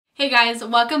Hey guys,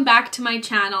 welcome back to my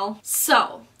channel.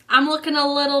 So, I'm looking a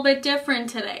little bit different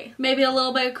today. Maybe a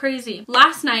little bit crazy.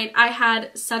 Last night, I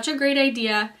had such a great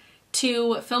idea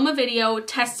to film a video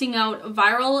testing out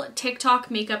viral TikTok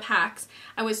makeup hacks.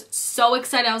 I was so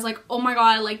excited. I was like, oh my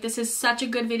god, like this is such a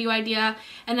good video idea.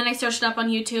 And then I searched it up on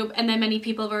YouTube and then many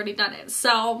people have already done it.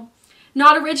 So,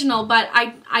 not original, but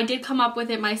I did come up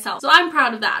with it myself. So I'm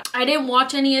proud of that. I didn't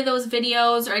watch any of those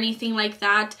videos or anything like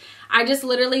that. I just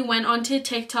literally went onto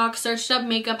TikTok, searched up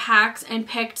makeup hacks, and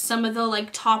picked some of the like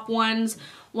top ones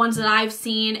that I've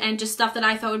seen, and just stuff that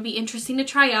I thought would be interesting to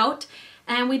try out.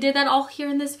 And we did that all here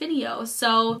in this video.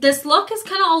 So this look is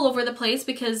kind of all over the place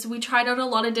because we tried out a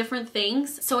lot of different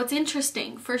things. So it's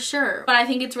interesting for sure. But I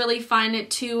think it's really fun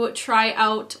to try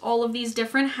out all of these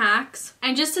different hacks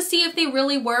and just to see if they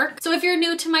really work. So if you're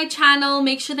new to my channel,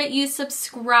 make sure that you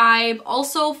subscribe.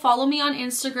 Also follow me on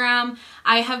Instagram.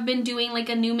 I have been doing like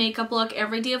a new makeup look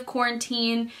every day of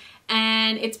quarantine,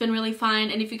 and it's been really fun.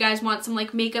 And if you guys want some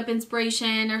like makeup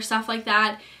inspiration or stuff like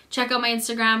that, check out my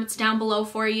Instagram. It's down below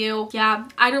for you. Yeah,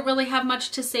 I don't really have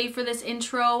much to say for this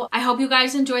intro. I hope you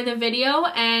guys enjoy the video,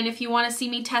 and if you want to see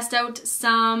me test out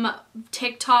some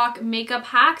TikTok makeup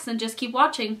hacks, then just keep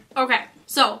watching. Okay,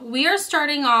 so we are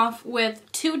starting off with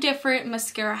two different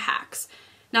mascara hacks.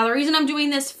 Now the reason I'm doing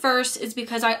this first is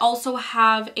because I also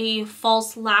have a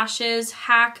false lashes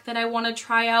hack that I want to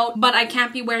try out, but I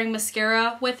can't be wearing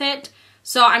mascara with it.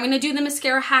 So I'm going to do the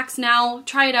mascara hacks now,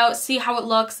 try it out, see how it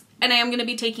looks, and I am going to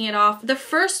be taking it off. The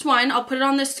first one, I'll put it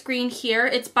on the screen here.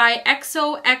 It's by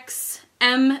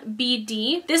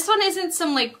XOXMBD. This one isn't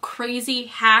some like crazy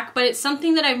hack, but it's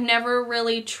something that I've never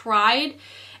really tried.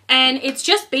 And it's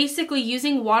just basically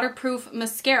using waterproof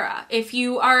mascara. If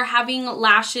you are having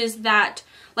lashes that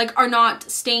like are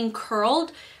not staying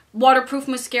curled, waterproof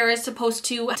mascara is supposed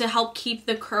to help keep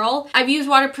the curl. I've used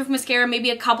waterproof mascara maybe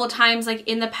a couple times like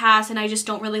in the past, and I just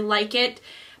don't really like it.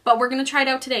 But we're going to try it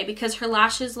out today because her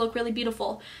lashes look really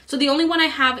beautiful. So the only one I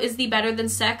have is the Better Than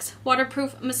Sex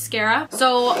waterproof mascara.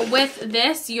 So with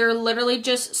this, you're literally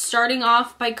just starting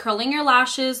off by curling your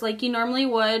lashes like you normally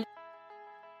would.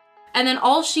 And then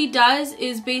all she does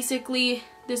is basically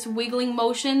this wiggling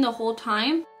motion the whole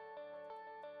time.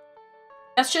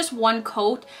 That's just one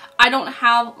coat. I don't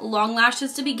have long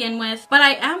lashes to begin with, but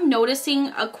I am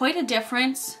noticing quite a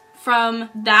difference from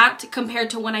that compared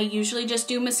to when I usually just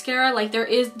do mascara. Like there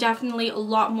is definitely a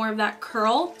lot more of that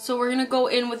curl. So we're gonna go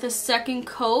in with a second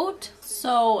coat.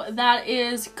 So that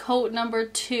is coat number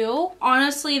 2.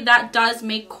 Honestly, that does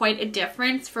make quite a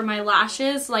difference for my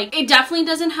lashes. Like it definitely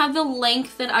doesn't have the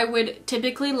length that I would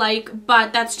typically like,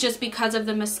 but that's just because of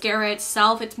the mascara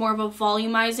itself. It's more of a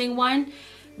volumizing one.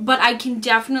 But I can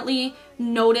definitely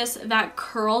notice that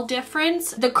curl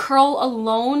difference. The curl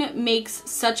alone makes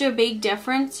such a big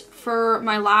difference for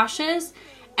my lashes,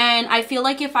 and I feel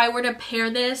like if I were to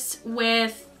pair this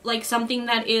with like something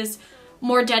that is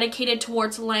more dedicated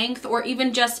towards length, or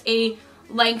even just a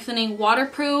lengthening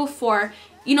waterproof, or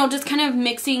you know, just kind of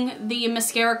mixing the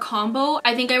mascara combo,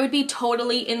 I think I would be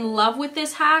totally in love with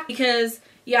this hack, because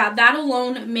yeah, that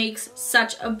alone makes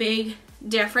such a big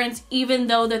difference, even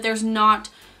though that there's not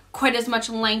quite as much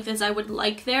length as I would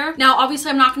like there. Now obviously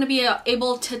I'm not going to be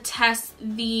able to test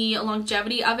the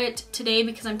longevity of it today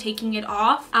because I'm taking it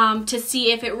off to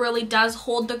see if it really does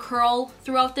hold the curl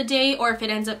throughout the day or if it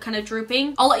ends up kind of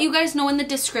drooping. I'll let you guys know in the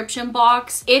description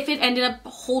box if it ended up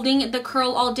holding the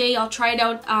curl all day. I'll try it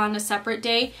out on a separate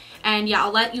day, and yeah,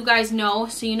 I'll let you guys know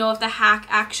so you know if the hack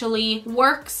actually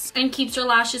works and keeps your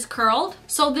lashes curled.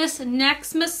 So this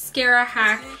next mascara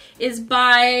hack is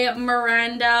by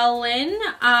Miranda Lynn.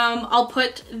 I'll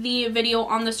put the video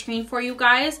on the screen for you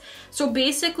guys. So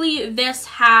basically this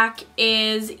hack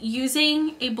is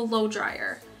using a blow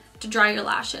dryer to dry your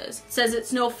lashes. It says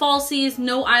it's no falsies,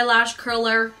 no eyelash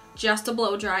curler, just a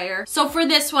blow dryer. So for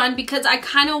this one, because I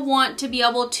kind of want to be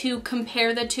able to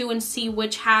compare the two and see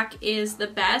which hack is the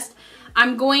best,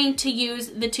 I'm going to use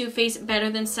the Too Faced Better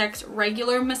Than Sex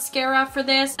regular mascara for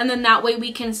this, and then that way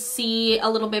we can see a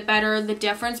little bit better the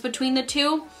difference between the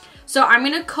two. So I'm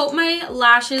going to coat my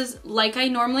lashes like I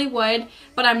normally would,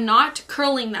 but I'm not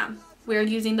curling them. We're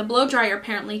using the blow dryer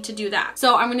apparently to do that.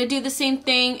 So I'm going to do the same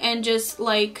thing and just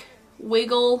like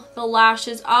wiggle the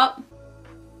lashes up.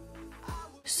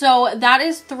 So that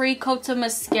is 3 coats of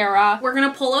mascara. We're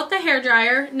going to pull out the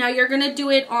hairdryer. Now you're going to do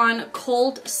it on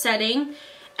cold setting.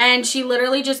 And she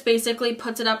literally just basically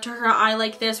puts it up to her eye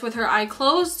like this with her eye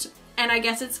closed. And I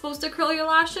guess it's supposed to curl your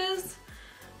lashes.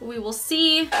 We will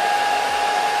see. Oh,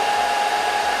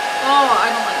 I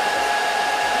don't like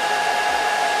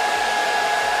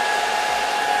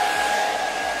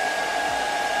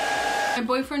this. My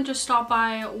boyfriend just stopped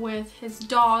by with his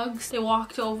dogs. They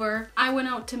walked over. I went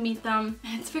out to meet them.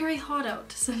 It's very hot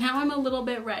out, so now I'm a little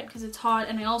bit red because it's hot,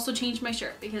 and I also changed my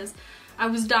shirt because I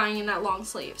was dying in that long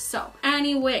sleeve. So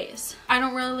anyways, I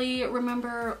don't really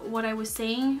remember what I was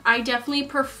saying. I definitely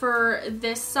prefer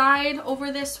this side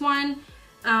over this one.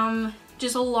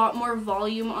 Just a lot more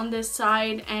volume on this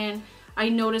side, and I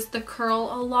noticed the curl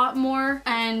a lot more.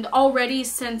 And already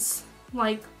since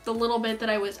like the little bit that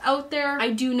I was out there,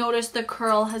 I do notice the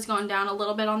curl has gone down a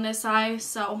little bit on this eye.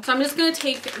 So I'm just gonna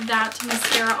take that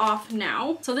mascara off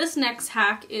now. So this next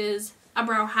hack is a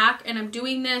brow hack, and I'm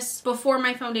doing this before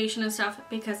my foundation and stuff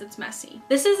because it's messy.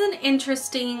 This is an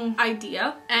interesting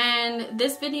idea, and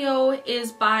this video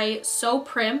is by So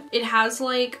Prim. It has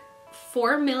like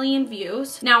 4 million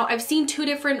views. Now, I've seen 2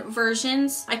 different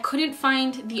versions. I couldn't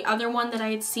find the other one that I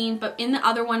had seen, but in the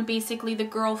other one, basically the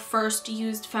girl first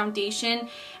used foundation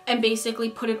and basically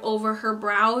put it over her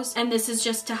brows, and this is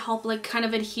just to help like kind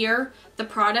of adhere the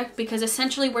product, because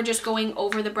essentially we're just going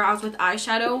over the brows with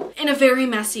eyeshadow in a very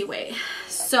messy way.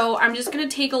 So I'm just gonna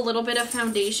take a little bit of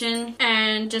foundation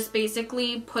and just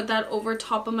basically put that over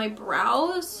top of my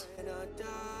brows.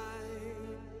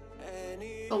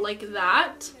 Like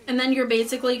that. And then you're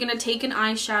basically gonna take an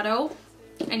eyeshadow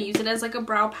and use it as like a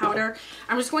brow powder.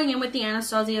 I'm just going in with the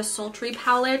Anastasia Sultry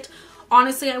palette.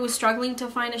 Honestly, I was struggling to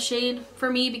find a shade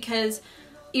for me because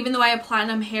even though I have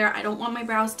platinum hair, I don't want my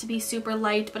brows to be super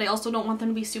light, but I also don't want them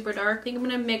to be super dark. I think I'm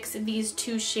gonna mix these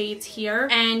 2 shades here,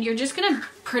 and you're just gonna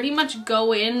pretty much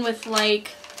go in with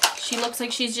like, she looks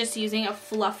like she's just using a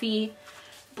fluffy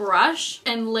brush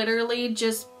and literally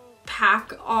just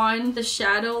pack on the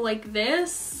shadow like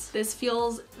this. This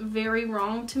feels very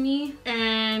wrong to me.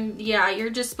 And yeah, you're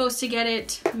just supposed to get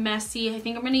it messy. I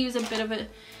think I'm gonna use a bit of a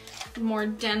more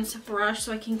dense brush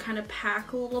so I can kind of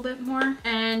pack a little bit more,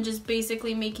 and just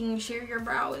basically making sure your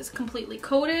brow is completely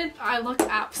coated. I look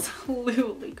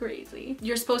absolutely crazy.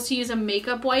 You're supposed to use a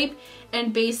makeup wipe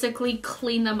and basically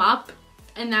clean them up,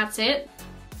 and that's it.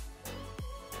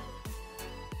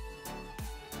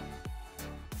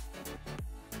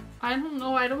 I don't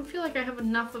know, I don't feel like I have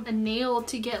enough of a nail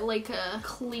to get like a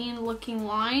clean looking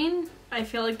line. I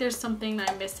feel like there's something that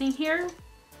I'm missing here.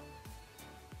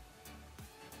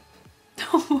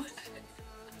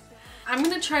 I'm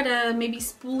gonna try to maybe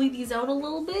spoolie these out a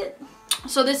little bit.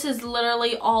 So this is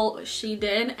literally all she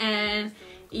did, and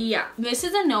yeah, this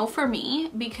is a no for me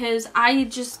because I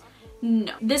just,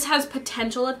 no. This has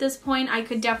potential at this point. I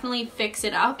could definitely fix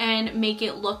it up and make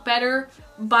it look better,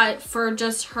 but for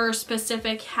just her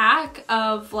specific hack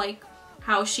of like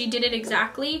how she did it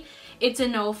exactly, it's a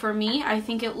no for me. I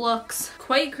think it looks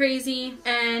quite crazy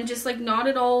and just like not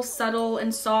at all subtle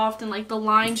and soft, and like the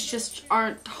lines just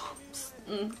aren't,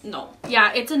 no.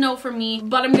 Yeah, it's a no for me,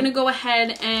 but I'm gonna go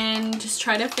ahead and just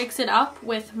try to fix it up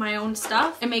with my own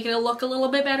stuff and make it look a little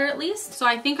bit better at least. So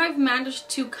I think I've managed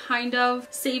to kind of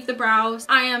save the brows.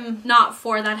 I am not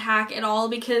for that hack at all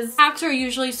because hacks are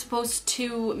usually supposed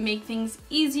to make things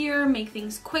easier, make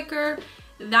things quicker.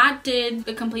 That did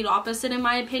the complete opposite in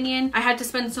my opinion. I had to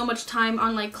spend so much time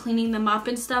on like cleaning them up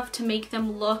and stuff to make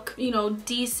them look, you know,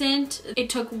 decent.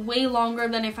 It took way longer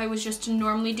than if I was just to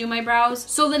normally do my brows.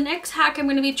 So the next hack I'm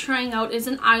going to be trying out is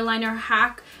an eyeliner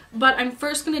hack, but I'm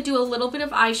first going to do a little bit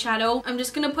of eyeshadow. I'm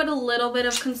just going to put a little bit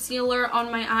of concealer on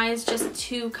my eyes just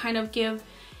to kind of give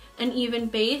an even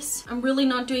base. I'm really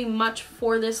not doing much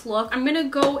for this look. I'm gonna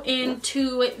go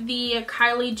into the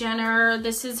Kylie Jenner,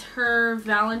 this is her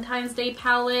Valentine's Day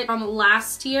palette from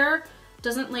last year.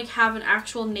 Doesn't like have an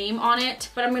actual name on it,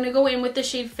 but I'm gonna go in with the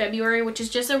shade February, which is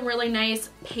just a really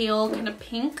nice pale kind of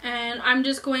pink, and I'm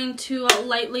just going to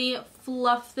lightly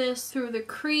fluff this through the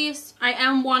crease. I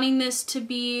am wanting this to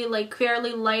be like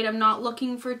fairly light. I'm not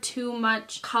looking for too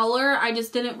much color. I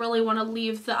just didn't really want to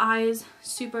leave the eyes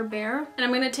super bare. And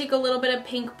I'm going to take a little bit of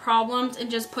Pink Problems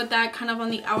and just put that kind of on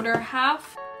the outer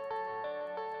half.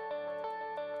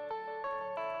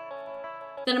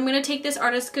 Then I'm going to take this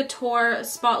Artist Couture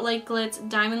Spotlight Glitz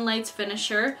Diamond Lights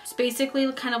Finisher. It's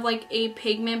basically kind of like a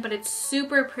pigment, but it's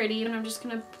super pretty, and I'm just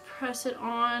going to press it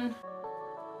on.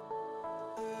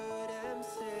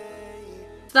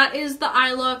 That is the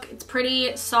eye look. It's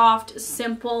pretty soft,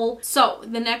 simple. So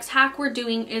the next hack we're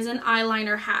doing is an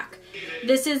eyeliner hack.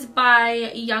 This is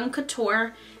by Young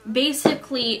Couture.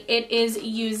 Basically, it is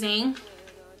using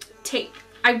tape.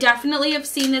 I definitely have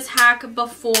seen this hack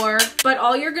before, but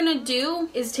all you're gonna do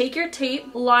is take your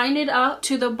tape, line it up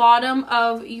to the bottom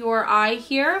of your eye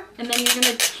here, and then you're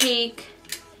gonna take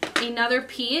another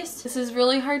piece. This is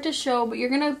really hard to show, but you're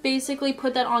gonna basically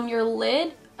put that on your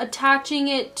lid, attaching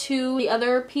it to the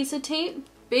other piece of tape,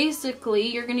 basically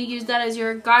you're going to use that as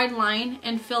your guideline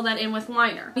and fill that in with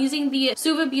liner. I'm using the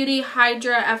Suva Beauty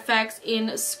Hydra FX in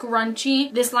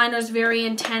Scrunchy. This liner is very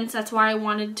intense, that's why I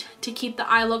wanted to keep the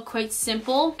eye look quite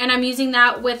simple. And I'm using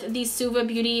that with the Suva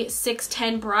Beauty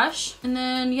 610 brush. And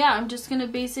then yeah, I'm just going to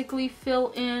basically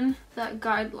fill in that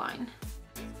guideline.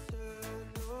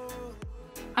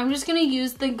 I'm just going to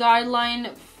use the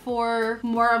guideline for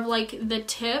more of like the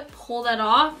tip, pull that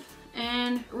off,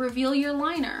 and reveal your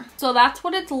liner. So that's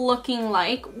what it's looking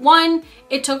like. One,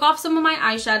 it took off some of my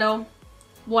eyeshadow.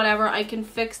 Whatever, I can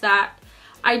fix that.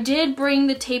 I did bring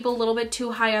the tape a little bit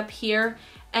too high up here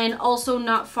and also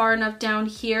not far enough down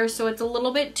here, so it's a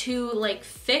little bit too like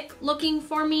thick looking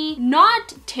for me.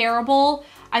 Not terrible.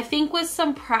 I think with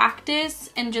some practice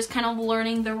and just kind of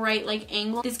learning the right like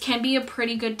angle, this can be a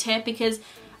pretty good tip, because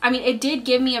I mean, it did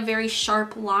give me a very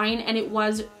sharp line and it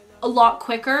was a lot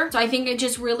quicker. So I think it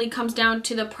just really comes down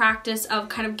to the practice of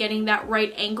kind of getting that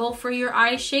right angle for your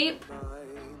eye shape.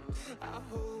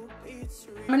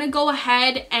 I'm gonna go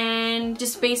ahead and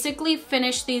just basically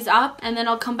finish these up, and then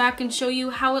I'll come back and show you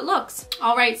how it looks.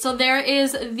 All right, so there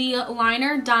is the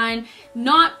liner done.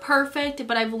 Not perfect,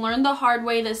 but I've learned the hard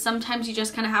way that sometimes you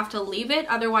just kind of have to leave it,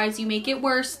 otherwise you make it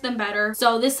worse than better.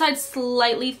 So this side's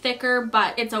slightly thicker,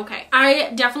 but it's okay.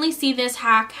 I definitely see this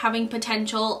hack having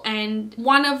potential, and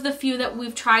one of the few that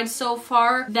we've tried so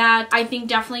far that I think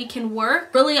definitely can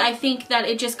work. Really, I think that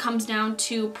it just comes down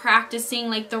to practicing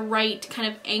like the right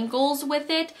kind of angles with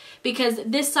it, because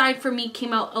this side for me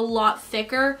came out a lot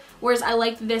thicker, whereas I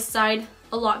like this side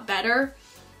a lot better.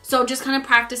 So just kind of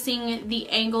practicing the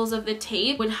angles of the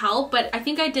tape would help, but I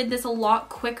think I did this a lot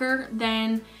quicker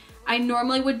than I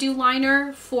normally would do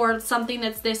liner for something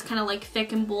that's this kind of like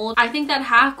thick and bold. I think that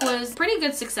hack was pretty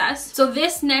good success. So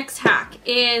this next hack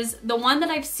is the one that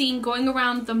I've seen going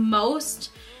around the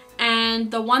most,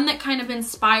 and the one that kind of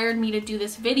inspired me to do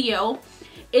this video.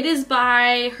 It is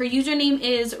by, her username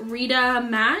is Rita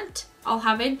Matt. I'll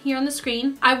have it here on the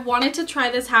screen. I've wanted to try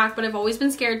this hack, but I've always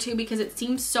been scared to because it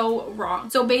seems so wrong.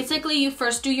 So basically you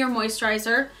first do your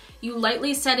moisturizer, you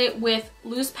lightly set it with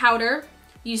loose powder,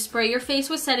 you spray your face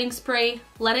with setting spray,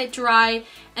 let it dry,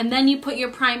 and then you put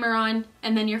your primer on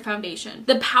and then your foundation.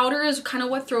 The powder is kind of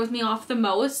what throws me off the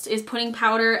most, is putting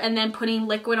powder and then putting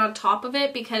liquid on top of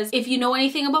it, because if you know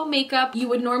anything about makeup, you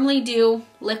would normally do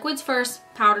liquids first,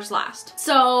 powders last.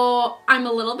 So I'm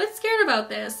a little bit scared about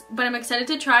this, but I'm excited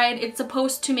to try it. It's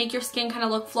supposed to make your skin kind of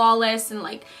look flawless and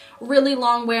like really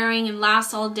long wearing and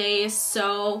last all day,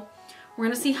 so we're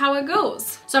gonna see how it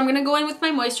goes. So I'm gonna go in with my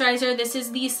moisturizer. This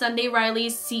is the Sunday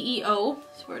Riley's CEO.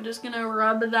 So we're just gonna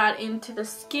rub that into the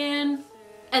skin.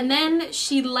 And then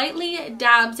she lightly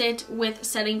dabs it with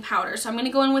setting powder. So I'm gonna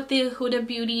go in with the Huda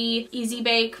Beauty Easy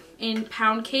Bake in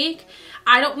Pound Cake.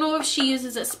 I don't know if she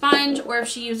uses a sponge or if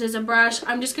she uses a brush.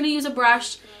 I'm just gonna use a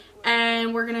brush,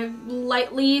 and we're gonna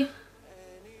lightly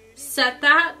set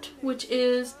that, which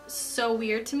is so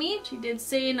weird to me. She did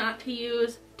say not to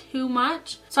use too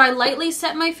much. So I lightly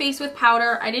set my face with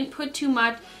powder. I didn't put too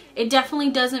much. It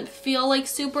definitely doesn't feel like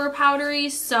super powdery.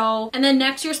 So, and then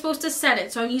next you're supposed to set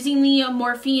it. So I'm using the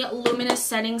Morphe Luminous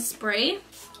Setting Spray.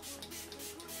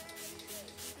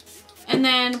 And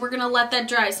then we're gonna let that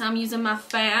dry. So I'm using my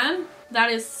fan. That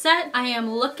is set. I am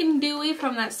looking dewy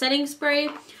from that setting spray.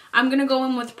 I'm gonna go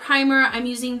in with primer. I'm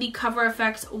using the Cover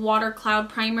FX Water Cloud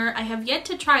Primer. I have yet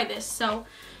to try this, so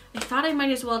I thought I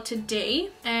might as well today.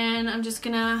 And I'm just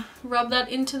gonna rub that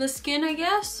into the skin, I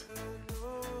guess.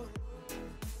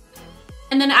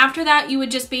 And then after that, you would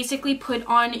just basically put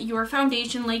on your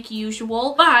foundation like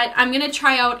usual. But I'm gonna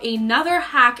try out another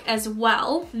hack as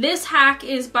well. This hack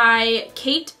is by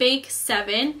Kate Bake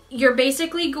 7. You're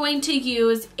basically going to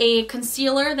use a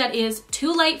concealer that is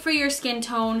too light for your skin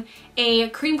tone, a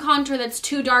cream contour that's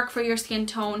too dark for your skin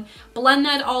tone, blend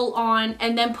that all on,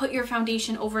 and then put your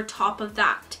foundation over top of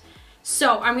that.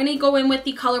 So I'm gonna go in with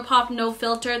the ColourPop No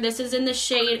Filter. This is in the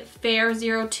shade Fair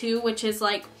 02, which is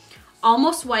like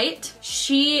almost white.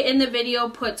 She in the video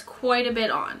puts quite a bit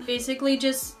on. Basically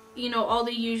just, you know, all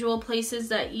the usual places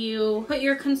that you put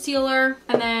your concealer,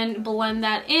 and then blend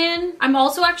that in. I'm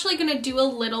also actually gonna do a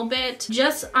little bit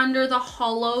just under the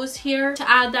hollows here to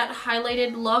add that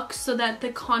highlighted look so that the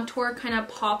contour kind of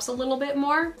pops a little bit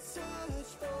more.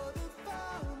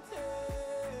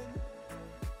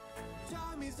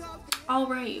 All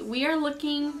right, we are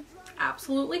looking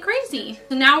absolutely crazy.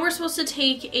 So now we're supposed to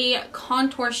take a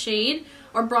contour shade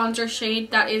or bronzer shade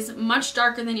that is much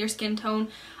darker than your skin tone.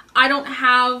 I don't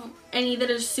have any that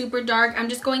is super dark. I'm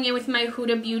just going in with my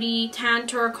Huda Beauty Tan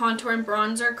Tour Contour and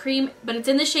Bronzer Cream, but it's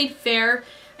in the shade Fair.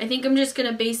 I think I'm just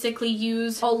gonna basically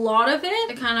use a lot of it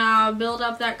to kind of build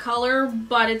up that color,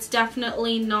 but it's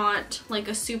definitely not like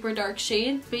a super dark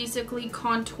shade. Basically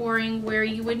contouring where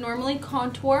you would normally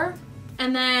contour,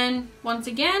 and then once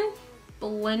again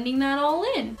blending that all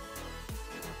in.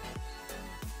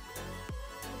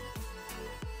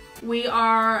 We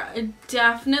are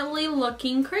definitely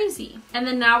looking crazy. And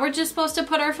then now we're just supposed to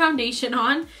put our foundation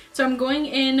on. So I'm going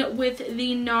in with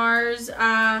the NARS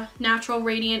Natural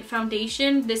Radiant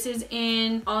Foundation. This is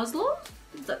in Oslo.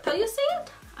 Is that how you say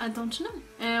it? I don't know.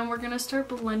 And we're gonna start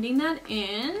blending that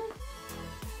in.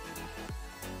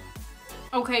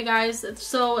 Okay guys,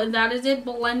 so that is it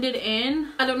blended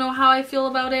in. I don't know how I feel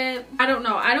about it. I don't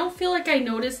know. I don't feel like I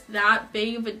noticed that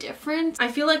big of a difference. I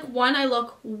feel like one, I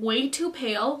look way too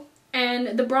pale.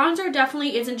 And the bronzer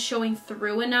definitely isn't showing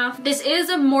through enough. This is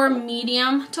a more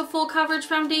medium to full coverage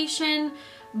foundation,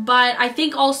 but I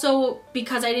think also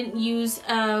because I didn't use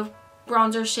a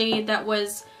bronzer shade that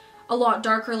was a lot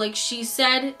darker like she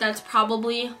said, that's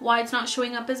probably why it's not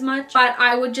showing up as much. But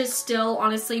I would just still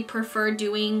honestly prefer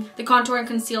doing the contour and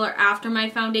concealer after my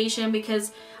foundation,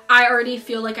 because I already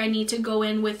feel like I need to go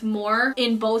in with more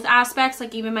in both aspects,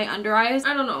 like even my under eyes.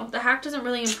 I don't know, the hack doesn't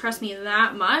really impress me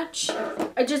that much.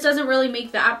 It just doesn't really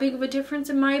make that big of a difference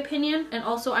in my opinion. And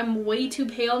also I'm way too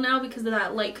pale now because of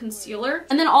that light concealer.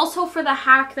 And then also for the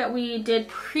hack that we did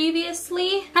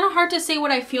previously, kind of hard to say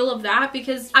what I feel of that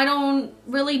because I don't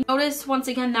really notice once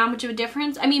again that much of a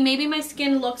difference. I mean, maybe my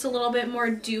skin looks a little bit more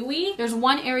dewy. There's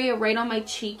one area right on my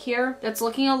cheek here that's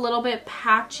looking a little bit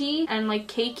patchy and like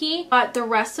cakey, but the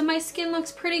rest of my skin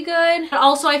looks pretty good. But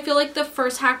also I feel like the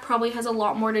first hack probably has a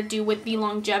lot more to do with the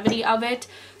longevity of it,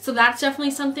 so that's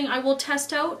definitely something I will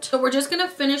test out. So we're just gonna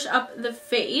finish up the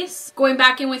face, going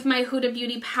back in with my Huda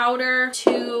Beauty powder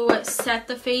to set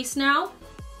the face now.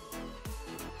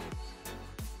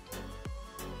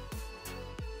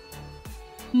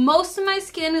 Most of my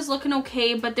skin is looking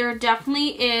okay, but there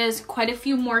definitely is quite a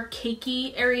few more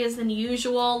cakey areas than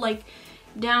usual, like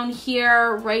down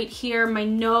here, right here, my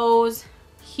nose,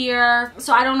 here.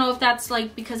 So I don't know if that's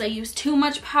like because I use too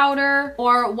much powder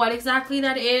or what exactly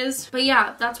that is, but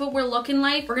yeah, that's what we're looking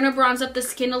like. We're gonna bronze up the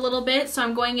skin a little bit, so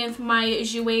I'm going in with my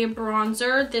Jouer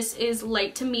bronzer. This is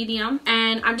light to medium,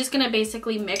 and I'm just gonna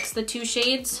basically mix the two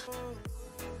shades.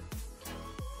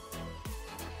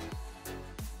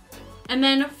 And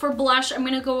then for blush, I'm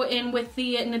gonna go in with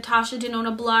the Natasha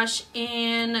Denona blush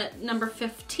in number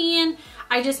 15.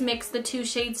 I just mixed the two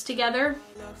shades together.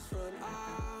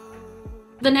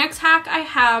 The next hack I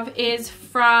have is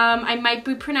from, I might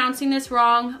be pronouncing this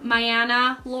wrong,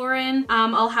 Mayana Lauren.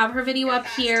 I'll have her video up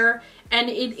here, and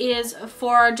it is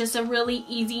for just a really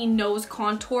easy nose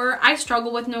contour. I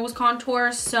struggle with nose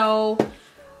contour, so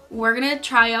we're gonna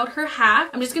try out her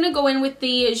hack. I'm just gonna go in with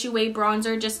the Jouer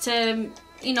bronzer just to,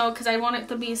 you know, because I want it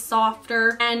to be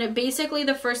softer. And basically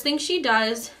the first thing she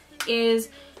does is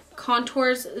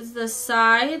contours the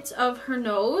sides of her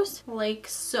nose like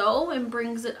so and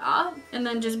brings it up, and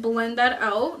then just blend that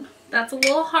out. That's a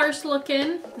little harsh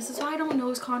looking. This is why I don't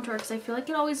nose contour, because I feel like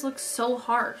it always looks so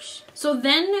harsh. So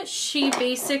then she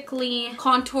basically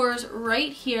contours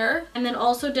right here, and then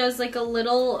also does like a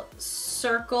little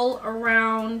circle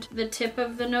around the tip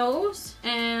of the nose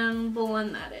and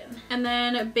blend that in. And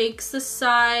then bakes the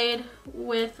side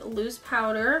with loose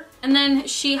powder. And then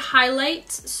she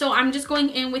highlights. So I'm just going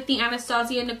in with the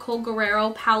Anastasia Nicole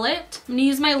Guerrero palette. I'm gonna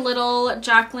use my little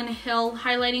Jaclyn Hill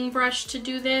highlighting brush to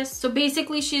do this. So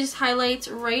basically she just highlights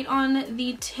right on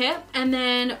the tip and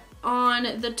then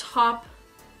on the top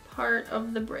part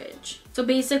of the bridge. So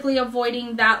basically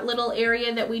avoiding that little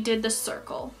area that we did the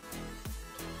circle.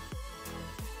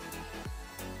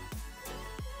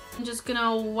 I'm just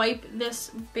gonna wipe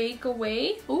this bake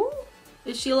away. Ooh,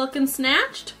 is she looking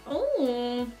snatched?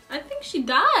 Oh, I think she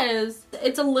does.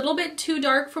 It's a little bit too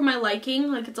dark for my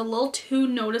liking, like it's a little too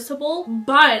noticeable,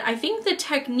 but I think the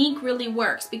technique really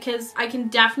works because I can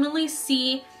definitely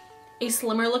see a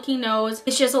slimmer looking nose.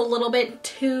 It's just a little bit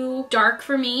too dark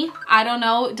for me. I don't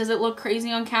know, does it look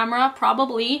crazy on camera?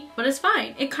 Probably, but it's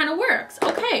fine. It kind of works.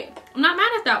 Okay, I'm not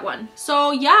mad at that one.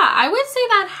 So yeah, I would say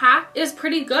that hack is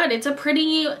pretty good. It's a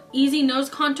pretty easy nose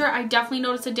contour. I definitely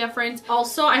noticed a difference.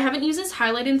 Also, I haven't used this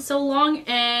highlight in so long,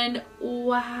 and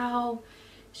wow,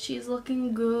 she's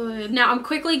looking good. Now I'm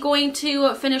quickly going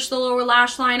to finish the lower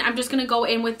lash line. I'm just gonna go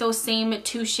in with those same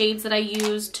two shades that I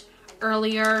used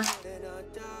earlier.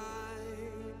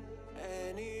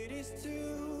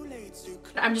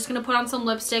 I'm just gonna put on some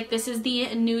lipstick. This is the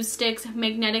Nudestix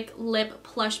Magnetic Lip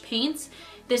Plush Paints.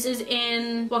 This is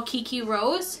in Waikiki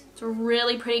Rose. It's a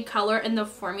really pretty color, and the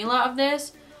formula of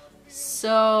this,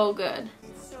 so good.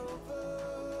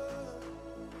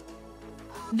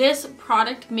 This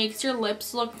product makes your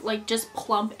lips look like just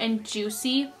plump and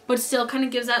juicy, but still kind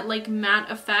of gives that like matte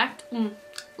effect.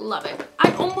 Love it.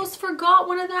 I almost forgot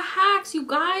one of the hacks, you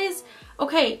guys.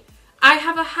 Okay, I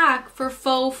have a hack for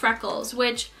faux freckles,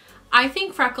 which I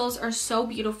think freckles are so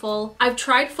beautiful. I've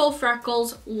tried faux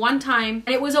freckles one time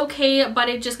and it was okay, but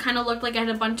it just kind of looked like I had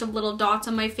a bunch of little dots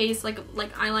on my face, like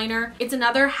eyeliner. It's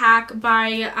another hack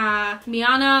by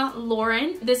Miana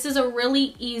Lauren. This is a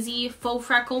really easy faux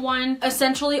freckle one.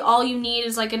 Essentially all you need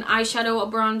is like an eyeshadow, a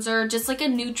bronzer, just like a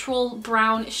neutral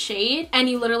brown shade, and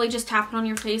you literally just tap it on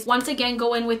your face. Once again,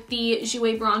 go in with the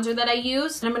Jouer bronzer that I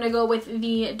use, and I'm gonna go with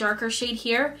the darker shade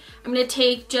here. I'm gonna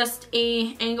take just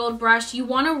a angled brush. You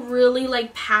want to really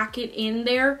like pack it in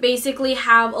there, basically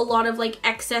have a lot of like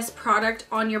excess product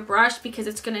on your brush because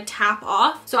it's gonna tap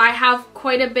off. So I have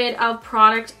quite a bit of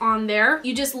product on there.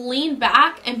 You just lean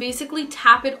back and basically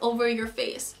tap it over your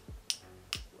face.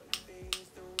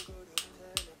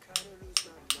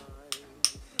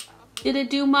 Did it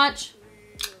do much?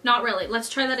 Not really. Let's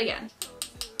try that again.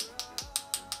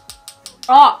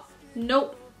 Oh,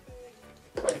 nope.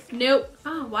 Nope.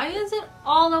 Oh, why is it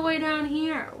all the way down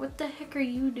here? What the heck are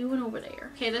you doing over there?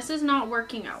 Okay, this is not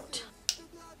working out.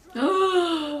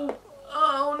 Oh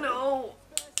no.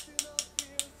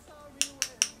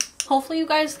 Hopefully you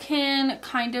guys can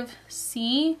kind of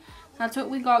see. That's what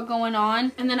we got going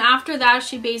on. And then after that,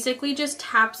 she basically just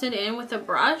taps it in with a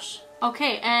brush.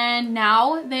 Okay, and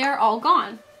now they are all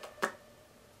gone.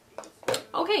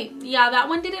 Okay, yeah, that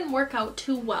one didn't work out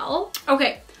too well.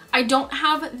 Okay. I don't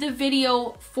have the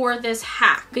video for this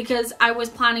hack because I was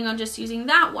planning on just using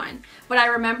that one, but I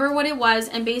remember what it was,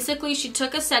 and basically she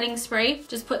took a setting spray,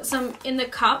 just put some in the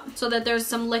cup so that there's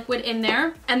some liquid in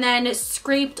there, and then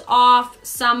scraped off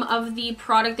some of the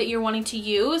product that you're wanting to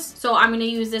use. So I'm going to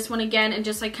use this one again and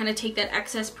just like kind of take that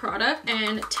excess product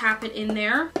and tap it in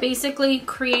there, basically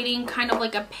creating kind of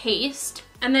like a paste.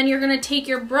 And then you're going to take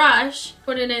your brush,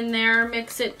 put it in there,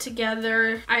 mix it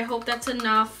together. I hope that's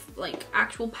enough like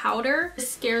actual powder. This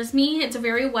scares me. It's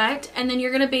very wet. And then you're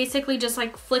going to basically just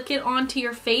like flick it onto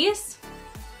your face.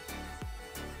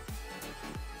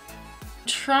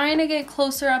 Trying to get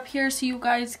closer up here so you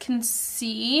guys can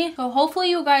see. So hopefully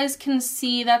you guys can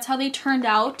see. That's how they turned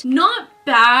out. Not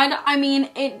bad. I mean,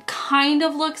 it kind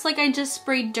of looks like I just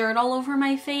sprayed dirt all over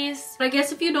my face. But I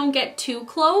guess if you don't get too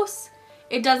close,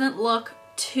 it doesn't look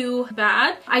too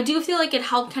bad. I do feel like it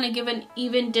helped kind of give an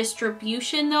even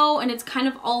distribution though, and it's kind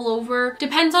of all over.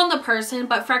 Depends on the person,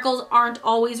 but freckles aren't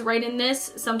always right in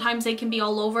this. Sometimes they can be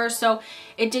all over, so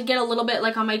it did get a little bit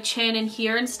like on my chin and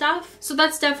here and stuff. So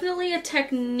that's definitely a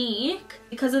technique.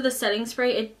 Because of the setting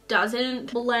spray, it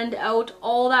doesn't blend out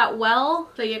all that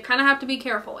well, so you kind of have to be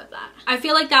careful with that. I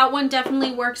feel like that one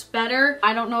definitely works better.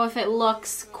 I don't know if it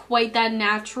looks quite that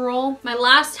natural. My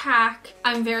last hack,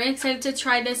 I'm very excited to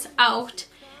try this out,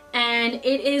 and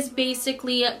it is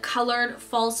basically colored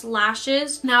false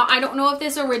lashes. Now, I don't know if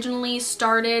this originally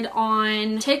started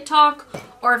on TikTok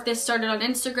or if this started on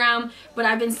Instagram, but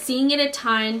I've been seeing it a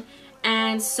ton,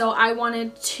 and so I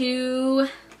wanted to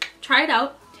try it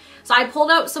out. So I pulled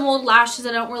out some old lashes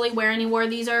I don't really wear anymore.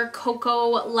 These are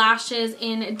Cocoa lashes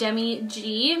in Demi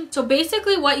G. So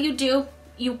basically what you do,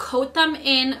 you coat them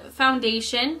in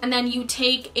foundation, and then you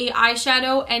take a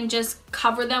eyeshadow and just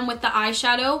cover them with the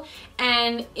eyeshadow,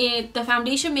 and the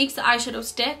foundation makes the eyeshadow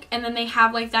stick, and then they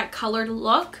have like that colored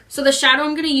look. So the shadow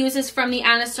I'm going to use is from the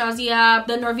Anastasia,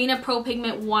 the Norvina Pro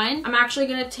Pigment 1. I'm actually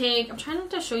going to take, I'm trying not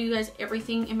to show you guys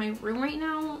everything in my room right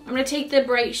now. I'm going to take the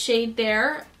bright shade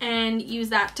there and use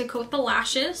that to coat the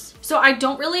lashes. So I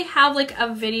don't really have like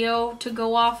a video to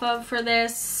go off of for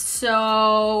this,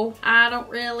 so I don't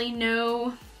really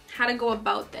know how to go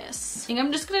about this. I think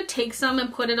I'm just going to take some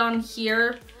and put it on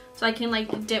here so I can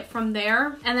like dip from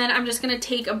there. And then I'm just gonna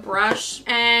take a brush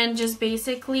and just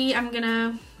basically I'm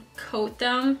gonna coat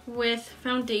them with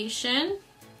foundation.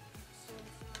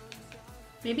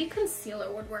 Maybe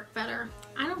concealer would work better.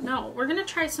 I don't know. We're gonna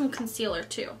try some concealer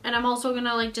too. And I'm also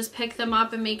gonna like just pick them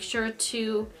up and make sure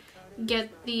to get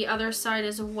the other side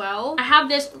as well. I have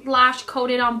this lash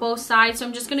coated on both sides, so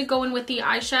I'm just gonna go in with the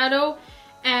eyeshadow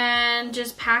and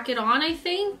just pack it on, I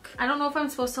think. I don't know if I'm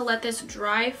supposed to let this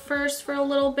dry first for a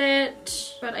little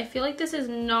bit, but I feel like this is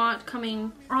not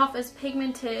coming off as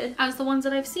pigmented as the ones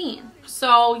that I've seen.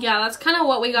 So yeah, that's kind of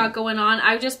what we got going on.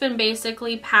 I've just been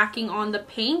basically packing on the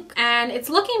pink, and it's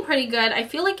looking pretty good. I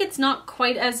feel like it's not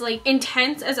quite as like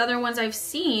intense as other ones I've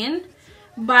seen,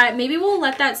 but maybe we'll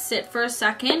let that sit for a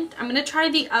second. I'm gonna try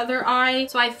the other eye.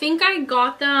 So I think I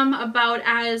got them about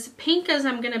as pink as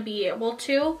I'm gonna be able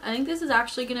to. I think this is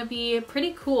actually gonna be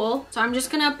pretty cool. So I'm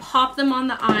just gonna pop them on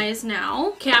the eyes now.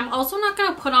 Okay, I'm also not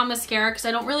gonna put on mascara because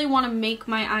I don't really want to make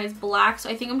my eyes black. So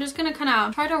I think I'm just gonna kind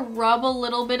of try to rub a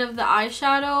little bit of the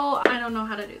eyeshadow. I don't know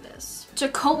how to do this. To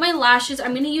coat my lashes,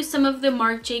 I'm going to use some of the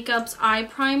Marc Jacobs eye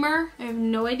primer. I have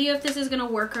no idea if this is going to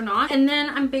work or not. And then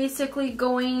I'm basically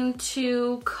going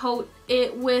to coat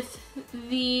it with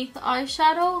the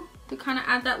eyeshadow to kind of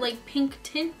add that like pink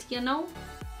tint, you know?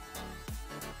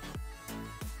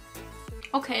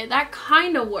 Okay, that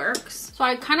kind of works. So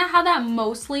I kind of have that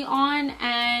mostly on,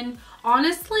 and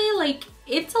honestly, like,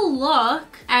 it's a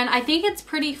look and I think it's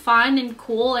pretty fun and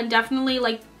cool, and definitely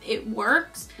like it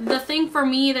works. The thing for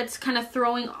me that's kind of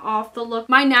throwing off the look,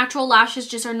 my natural lashes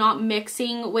just are not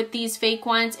mixing with these fake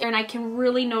ones, and I can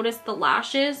really notice the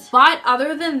lashes. But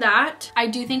other than that, I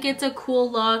do think it's a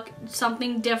cool look,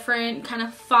 something different, kind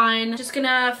of fun. Just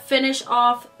gonna finish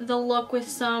off the look with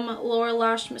some lower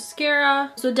lash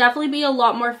mascara. So definitely be a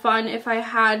lot more fun if I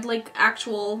had like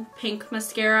actual pink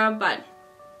mascara, but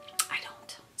I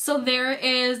don't. So there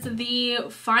is the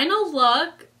final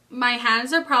look. My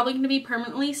hands are probably going to be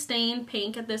permanently stained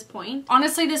pink at this point.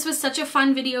 Honestly, this was such a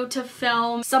fun video to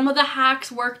film. Some of the hacks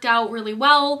worked out really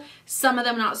well, some of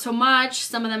them not so much,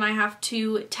 some of them I have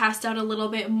to test out a little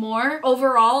bit more.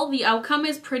 Overall, the outcome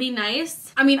is pretty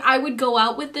nice. I mean, I would go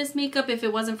out with this makeup if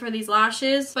it wasn't for these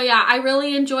lashes. But yeah, I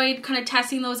really enjoyed kind of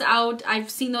testing those out. I've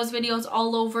seen those videos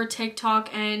all over TikTok,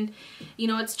 and you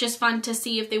know, it's just fun to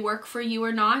see if they work for you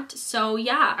or not. So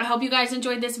yeah, I hope you guys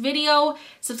enjoyed this video.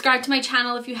 Subscribe to my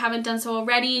channel if you haven't done so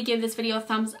already. Give this video a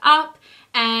thumbs up,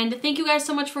 and thank you guys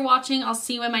so much for watching. I'll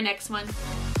see you in my next one.